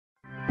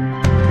नमस्कार,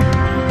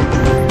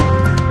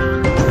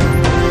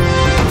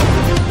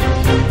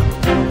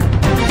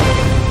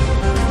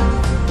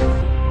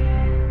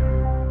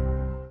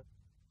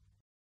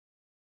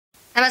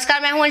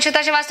 मैं हूं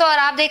अंशिता श्रीवास्तव और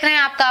आप देख रहे हैं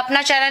आपका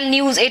अपना चैनल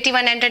न्यूज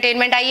 81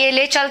 एंटरटेनमेंट। आइए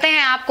ले चलते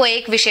हैं आपको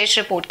एक विशेष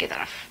रिपोर्ट की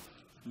तरफ।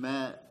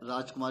 मैं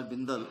राजकुमार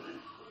बिंदल,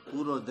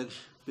 पूर्व अध्यक्ष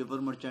पेपर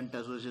मर्चेंट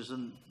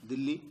एसोसिएशन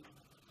दिल्ली।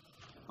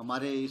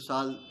 हमारे इस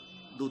साल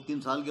 2-3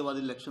 साल के बाद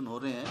इलेक्शन हो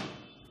रहे हैं,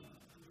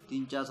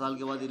 3-4 साल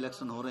के बाद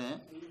इलेक्शन हो रहे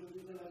हैं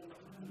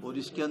और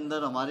इसके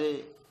अंदर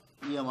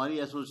हमारी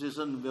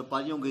एसोसिएशन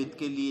व्यापारियों के हित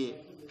के लिए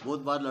बहुत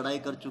बार लड़ाई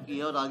कर चुकी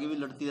है और आगे भी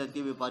लड़ती रहती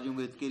है व्यापारियों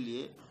के हित के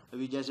लिए।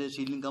 अभी जैसे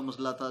सीलिंग का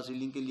मसला था,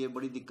 सीलिंग के लिए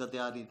बड़ी दिक्कतें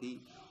आ रही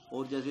थी,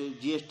 और जैसे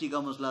जीएसटी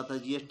का मसला था,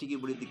 जीएसटी की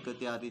बड़ी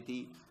दिक्कतें आ रही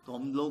थी। तो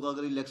हम लोग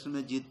अगर इलेक्शन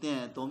में जीतते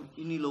हैं तो हम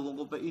इन्हीं लोगों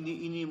को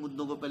इन्हीं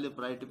मुद्दों को पहले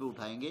प्रायोरिटी पे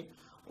उठाएंगे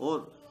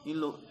और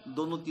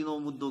दोनों तीनों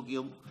मुद्दों की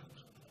हम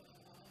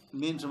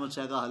मेन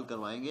समस्या का हल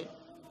करवाएंगे।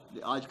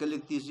 आजकल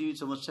एक तीसरी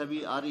समस्या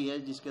भी आ रही है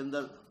जिसके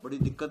अंदर बड़ी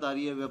दिक्कत आ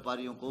रही है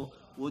व्यापारियों को,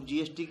 वो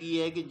जीएसटी की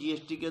है कि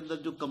जीएसटी के अंदर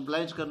जो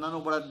कंप्लायंस करना ना,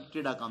 वो बड़ा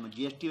टेढ़ा काम है।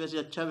 जीएसटी वैसे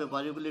अच्छा है,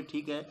 व्यापारियों के लिए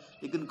ठीक है,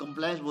 लेकिन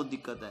कंप्लायंस बहुत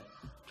दिक्कत है।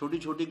 छोटी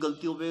छोटी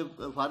गलतियों पे,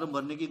 फार्म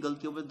भरने की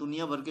गलतियों पे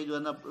दुनिया भर के जो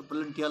है ना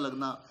प्लेंटियाँ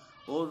लगना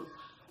और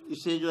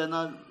इससे जो है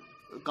ना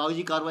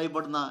कागजी कार्रवाई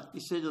बढ़ना,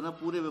 इससे जो है ना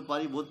पूरे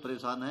व्यापारी बहुत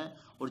परेशान हैं।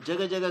 और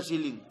जगह जगह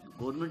सीलिंग,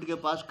 गवर्नमेंट के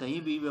पास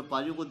कहीं भी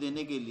व्यापारियों को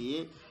देने के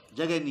लिए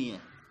जगह नहीं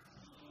है,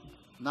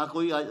 ना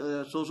कोई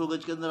 100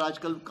 गज के अंदर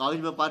आजकल कागज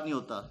व्यापार नहीं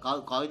होता।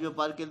 कागज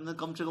व्यापार के अंदर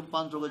कम से कम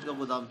 500 गज का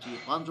गोदाम चाहिए,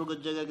 500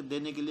 गज जगह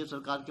देने के लिए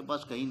सरकार के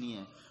पास कहीं नहीं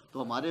है। तो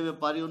हमारे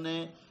व्यापारियों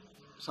ने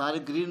सारे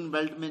ग्रीन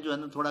बेल्ट में जो है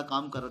ना थोड़ा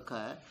काम कर रखा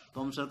है।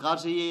 तो हम सरकार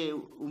से ये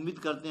उम्मीद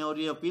करते हैं और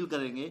ये अपील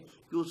करेंगे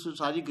कि उस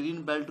सारी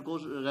ग्रीन बेल्ट को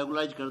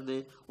रेगुलाइज कर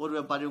दे और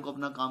व्यापारियों को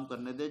अपना काम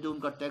करने दे, जो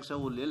उनका टैक्स है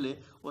वो ले ले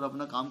और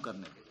अपना काम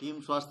करने।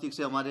 टीम स्वास्थ्य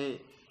से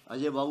हमारे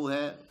अजय बाबू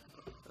है,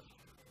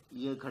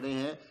 ये खड़े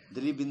हैं,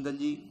 दिलीप बिंदल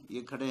जी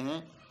ये खड़े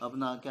हैं,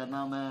 अपना क्या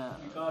नाम है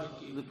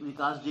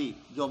विकास जी,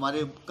 जो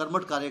हमारे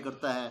कर्मठ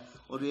कार्यकर्ता हैं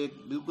और ये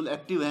बिल्कुल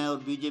एक्टिव हैं और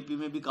बीजेपी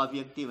में भी काफ़ी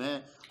एक्टिव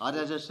हैं,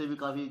 आरएसएस से भी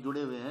काफ़ी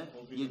जुड़े हुए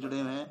हैं, ये जुड़े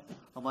हुए हैं।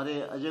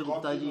 हमारे अजय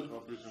गुप्ता जी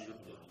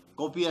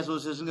कॉपी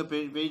एसोसिएशन के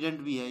प्रेसिडेंट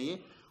भी हैं ये,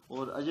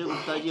 और अजय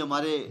गुप्ता जी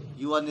हमारे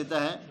युवा नेता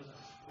हैं,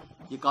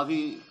 ये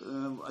काफ़ी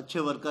अच्छे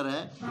वर्कर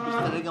हैं। इस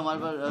तरह के हमारे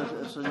पास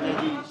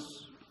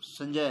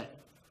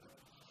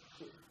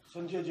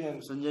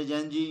संजय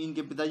जैन जी,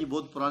 इनके पिताजी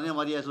बहुत पुराने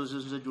हमारी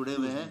एसोसिएशन से जुड़े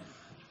हुए हैं।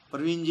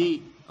 प्रवीण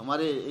जी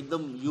हमारे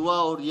एकदम युवा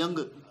और यंग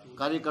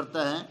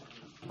कार्यकर्ता हैं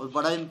और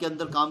बड़ा इनके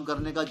अंदर काम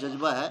करने का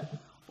जज्बा है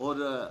और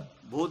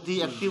बहुत ही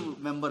एक्टिव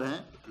मेंबर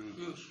हैं।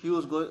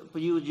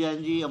 पीयूष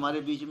जैन जी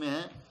हमारे बीच में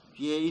हैं,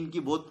 ये इनकी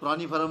बहुत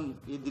पुरानी फर्म,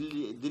 ये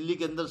दिल्ली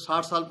के अंदर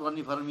 60 साल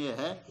पुरानी फर्म ये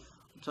है।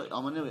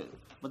 हमने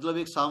मतलब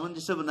एक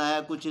सामंजस्य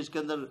बनाया, कुछ इसके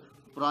अंदर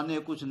पुराने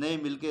कुछ नए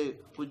मिलके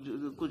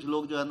कुछ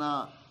लोग जो है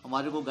ना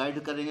हमारे को गाइड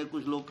करेंगे,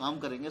 कुछ लोग काम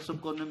करेंगे,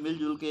 सबको हमने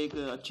मिलजुल के एक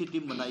अच्छी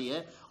टीम बनाई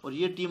है। और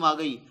ये टीम आ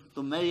गई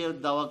तो मैं ये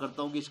दावा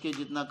करता हूँ कि इसके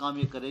जितना काम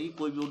ये करेगी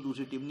कोई भी और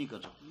दूसरी टीम नहीं कर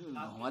सकती।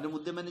 हमारे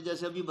मुद्दे मैंने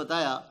जैसे अभी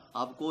बताया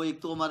आपको,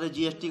 एक तो हमारा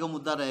जीएसटी का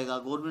मुद्दा रहेगा।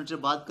 गवर्नमेंट से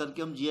बात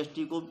करके हम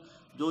जीएसटी को,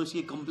 जो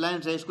इसकी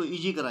कंप्लायंस है, इसको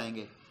ईजी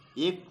कराएंगे।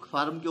 एक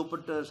फार्म के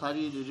ऊपर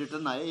सारी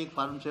रिटर्न आए, एक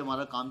फार्म से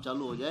हमारा काम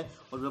चालू हो जाए।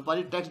 और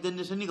व्यापारी टैक्स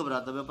देने से नहीं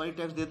घबराता, व्यापारी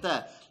टैक्स देता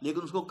है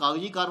लेकिन उसको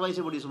कागजी कार्रवाई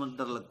से बड़ी समझ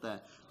डर लगता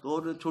है। तो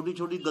और छोटी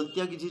छोटी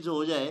गलतियां किसी से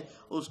हो जाए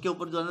और उसके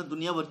ऊपर जो है ना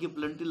दुनिया भर की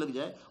पेनल्टी लग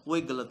जाए, वो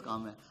एक गलत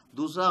काम है।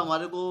 दूसरा,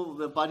 हमारे को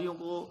व्यापारियों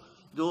को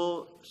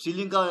जो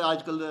सीलिंग का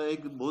आजकल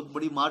एक बहुत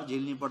बड़ी मार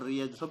झेलनी पड़ रही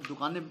है, सब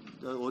दुकानें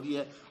हो रही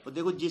है। और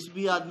देखो, जिस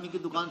भी आदमी की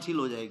दुकान सील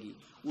हो जाएगी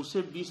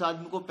उससे 20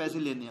 आदमी को पैसे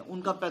लेने हैं,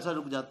 उनका पैसा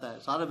रुक जाता है,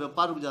 सारा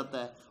व्यापार रुक जाता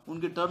है,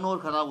 उनकी टर्नओवर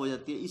खराब हो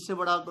जाती है, इससे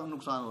बड़ा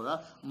नुकसान हो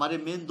रहा। हमारे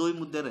मेन 2 ही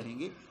मुद्दे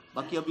रहेंगे,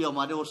 बाकी अभी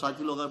हमारे और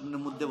साथी लोग अपने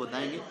मुद्दे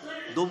बताएंगे।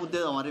 2 मुद्दे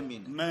हमारे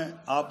मेन। मैं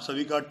आप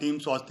सभी का टीम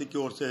स्वास्थ्य की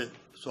ओर से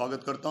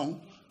स्वागत करता हूं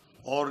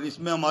और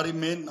इसमें हमारी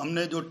मेन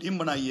हमने जो टीम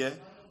बनाई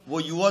है वो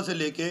युवा से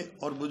लेके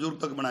और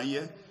बुजुर्ग तक बनाई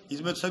है।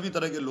 इसमें सभी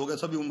तरह के लोग हैं,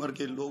 सभी उम्र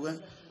के लोग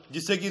हैं,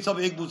 जिससे कि सब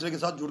एक दूसरे के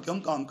साथ जुड़ के हम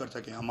काम कर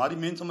सकें। हमारी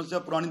मेन समस्या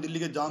पुरानी दिल्ली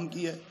के जाम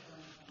की है,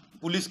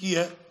 पुलिस की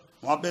है।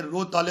 वहाँ पे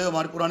रोज ताले,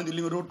 हमारी पुरानी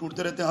दिल्ली में रोड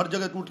टूटते रहते हैं, हर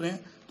जगह टूट रहे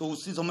हैं, तो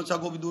उसी समस्या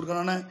को भी दूर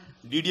कराना है।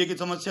 डीडीए की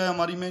समस्या है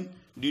हमारी मेन,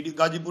 डीडी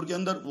गाजीपुर के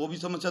अंदर, वो भी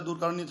समस्या दूर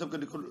करानी है, सबके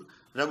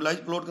रेगुलाइज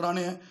प्लॉट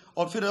कराने हैं।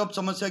 और फिर अब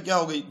समस्या क्या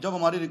हो गई, जब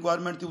हमारी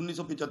रिक्वायरमेंट थी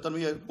 1975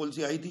 में ये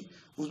पॉलिसी आई थी,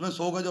 उसमें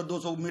 100 गज और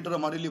 200 मीटर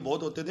हमारे लिए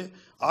बहुत होते थे।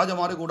 आज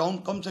हमारे गोडाउन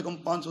कम से कम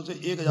 500 से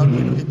 1000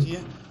 मीटर के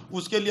चाहिए।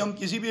 उसके लिए हम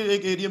किसी भी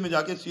एक एरिया में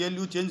जाके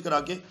CLU चेंज करा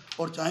के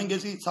और चाहेंगे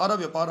कि सारा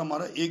व्यापार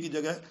हमारा एक ही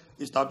जगह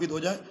स्थापित हो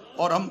जाए।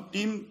 और हम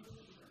टीम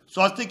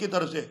स्वास्थ्य की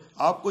तरफ से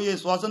आपको ये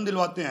आश्वासन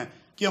दिलवाते हैं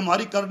कि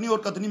हमारी करनी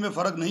और कथनी में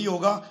फ़र्क नहीं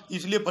होगा,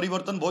 इसलिए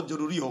परिवर्तन बहुत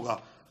ज़रूरी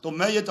होगा। तो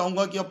मैं ये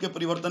चाहूँगा कि आपके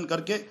परिवर्तन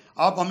करके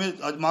आप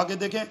हमें आजमा के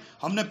देखें।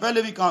 हमने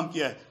पहले भी काम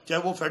किया है,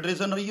 चाहे वो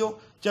फेडरेशन रही हो,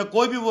 चाहे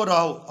कोई भी वो रहा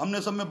हो,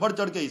 हमने सब में बढ़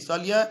चढ़ के हिस्सा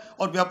लिया है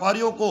और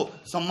व्यापारियों को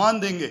सम्मान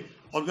देंगे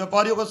और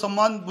व्यापारियों का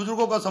सम्मान,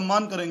 बुजुर्गों का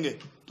सम्मान करेंगे।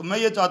 तो मैं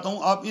ये चाहता हूँ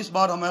आप इस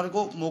बार हमारे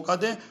को मौका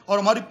दें और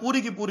हमारी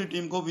पूरी की पूरी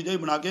टीम को विजयी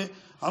बना के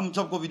हम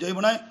सबको विजयी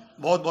बनाएं।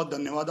 बहुत बहुत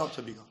धन्यवाद आप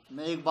सभी का।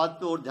 मैं एक बात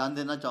पे और ध्यान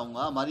देना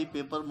चाहूँगा, हमारी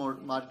पेपर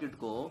मार्केट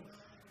को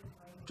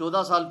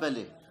 14 साल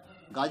पहले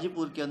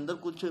गाजीपुर के अंदर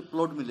कुछ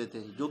प्लॉट मिले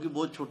थे जो कि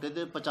बहुत छोटे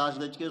थे, 50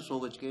 गज के, 100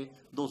 गज के,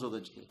 200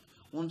 गज के।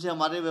 उनसे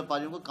हमारे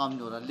व्यापारियों को काम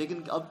नहीं हो रहा।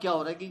 लेकिन अब क्या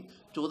हो रहा है कि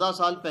 14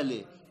 साल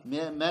पहले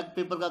मैं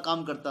पेपर का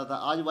काम करता था,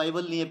 आज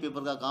वाइबल नहीं है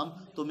पेपर का काम,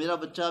 तो मेरा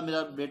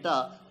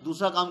बेटा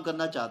दूसरा काम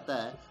करना चाहता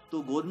है, तो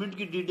गवर्नमेंट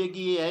की डीडे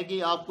की ये है कि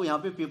आपको यहाँ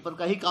पे पेपर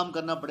का ही काम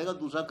करना पड़ेगा,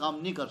 दूसरा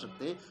काम नहीं कर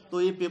सकते।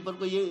 तो ये पेपर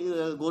को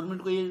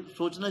गवर्नमेंट को ये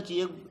सोचना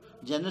चाहिए,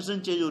 जनरेशन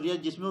चेंज हो रही है,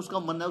 जिसमें उसका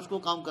मन है उसको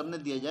काम करने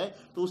दिया जाए,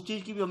 तो उस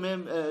चीज़ की भी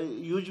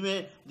हमें यूज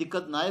में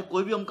दिक्कत ना आए।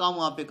 कोई भी हम काम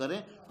वहाँ पे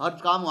करें, हर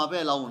काम वहाँ पे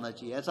अलाउ होना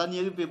चाहिए। ऐसा नहीं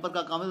है कि पेपर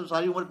का काम है तो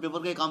सारी उम्र पेपर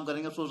का ही काम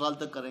करेंगे, 100 साल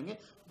तक करेंगे।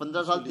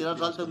 15 साल 13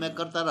 साल तक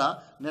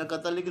मैं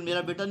करता लेकिन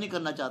मेरा बेटा नहीं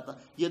करना चाहता।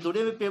 ये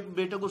थोड़ी मैं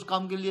बेटे को उस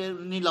काम के लिए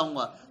नहीं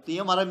लाऊंगा। तो ये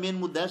हमारा मेन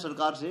मुद्दा है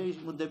सरकार से,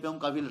 इस मुद्दे पर हम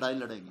काफ़ी लड़ाई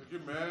लड़ेंगे।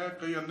 मैं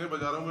कई अन्य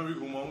बाजारों में भी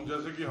घूमा हूँ,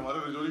 जैसे कि हमारे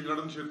रजौरी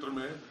गार्डन क्षेत्र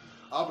में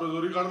आप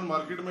रजौरी गार्डन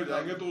मार्केट में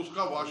जाएंगे तो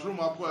उसका वॉशरूम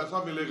आपको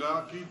ऐसा मिलेगा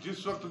कि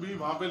जिस वक्त भी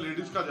वहाँ पे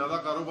लेडीज का ज्यादा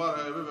कारोबार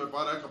है,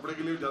 व्यापार है, कपड़े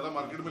के लिए ज्यादा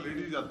मार्केट में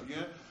लेडीज जाती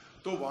हैं,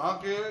 तो वहाँ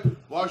के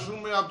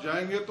वॉशरूम में आप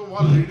जाएंगे तो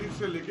वहाँ लेडीज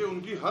से लेके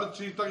उनकी हर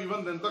चीज तक,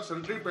 इवन देन तक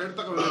सैनिटरी पैड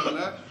तक अवेलेबल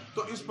है।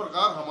 तो इस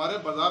प्रकार हमारे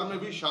बाजार में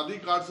भी शादी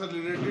कार्ड से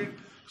रिलेटेड,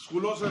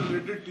 स्कूलों से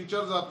रिलेटेड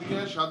टीचर्स आती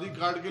हैं, शादी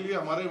कार्ड के लिए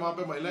हमारे वहाँ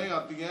पे महिलाएं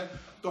आती हैं।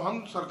 तो हम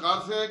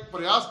सरकार से एक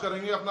प्रयास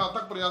करेंगे, अपना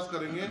अथक प्रयास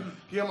करेंगे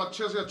कि हम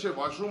अच्छे से अच्छे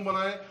वॉशरूम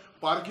बनाएं,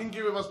 पार्किंग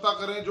की व्यवस्था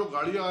करें। जो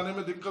गाड़ियां आने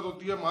में दिक्कत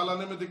होती है, माल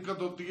आने में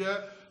दिक्कत होती है,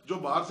 जो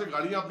बाहर से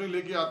गाड़ियां अपनी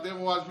लेके आते हैं,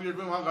 वो आज की डेट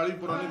में वहाँ गाड़ी,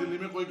 पुरानी दिल्ली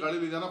में कोई गाड़ी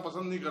ले जाना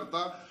पसंद नहीं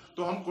करता।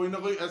 तो हम कोई ना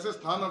कोई ऐसे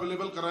स्थान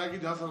अवेलेबल कराएं कि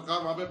जहां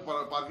सरकार वहाँ पे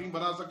पार्किंग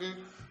बना सके।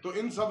 तो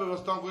इन सब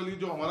व्यवस्थाओं के लिए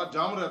जो हमारा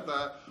जाम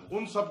रहता है,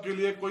 उन सब के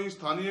लिए कोई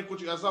स्थानीय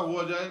कुछ ऐसा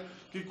हुआ जाए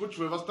कि कुछ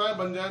व्यवस्थाएं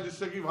बन जाएं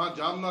जिससे कि वहाँ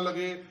जाम ना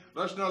लगे,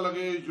 रश ना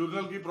लगे।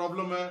 यूरिनल की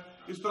प्रॉब्लम है,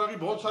 इस तरह की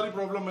बहुत सारी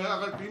प्रॉब्लम है।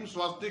 अगर टीम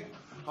स्वास्थ्य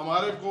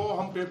हमारे को,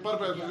 हम पेपर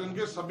पे एसोसिएशन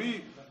के सभी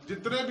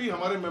जितने भी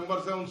हमारे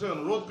मेंबर्स हैं उनसे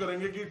अनुरोध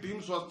करेंगे कि टीम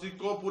स्वास्थ्य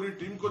को, पूरी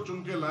टीम को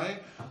चुन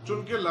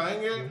के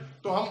लाएंगे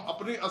तो हम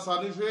अपनी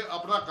आसानी से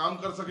अपना काम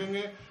कर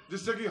सकेंगे,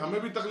 जिससे कि हमें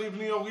भी तकलीफ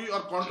नहीं होगी और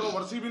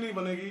कंट्रोवर्सी भी नहीं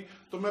बनेगी।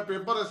 तो मैं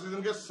पेपर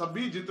एसोसिएशन के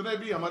सभी जितने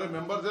भी हमारे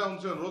मेंबर्स हैं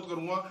उनसे अनुरोध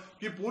करूंगा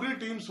कि पूरी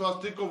टीम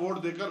स्वास्थ्य को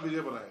वोट देकर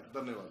विजय बनाए।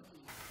 धन्यवाद।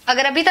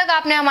 अगर अभी तक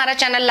आपने हमारा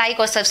चैनल लाइक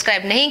और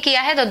सब्सक्राइब नहीं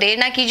किया है तो देर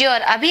ना कीजिए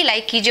और अभी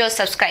लाइक कीजिए और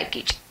सब्सक्राइब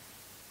कीजिए।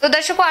 तो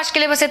दर्शकों, आज के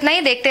लिए बस इतना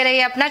ही। देखते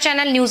रहिए अपना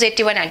चैनल न्यूज़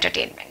 81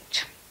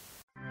 एंटरटेनमेंट।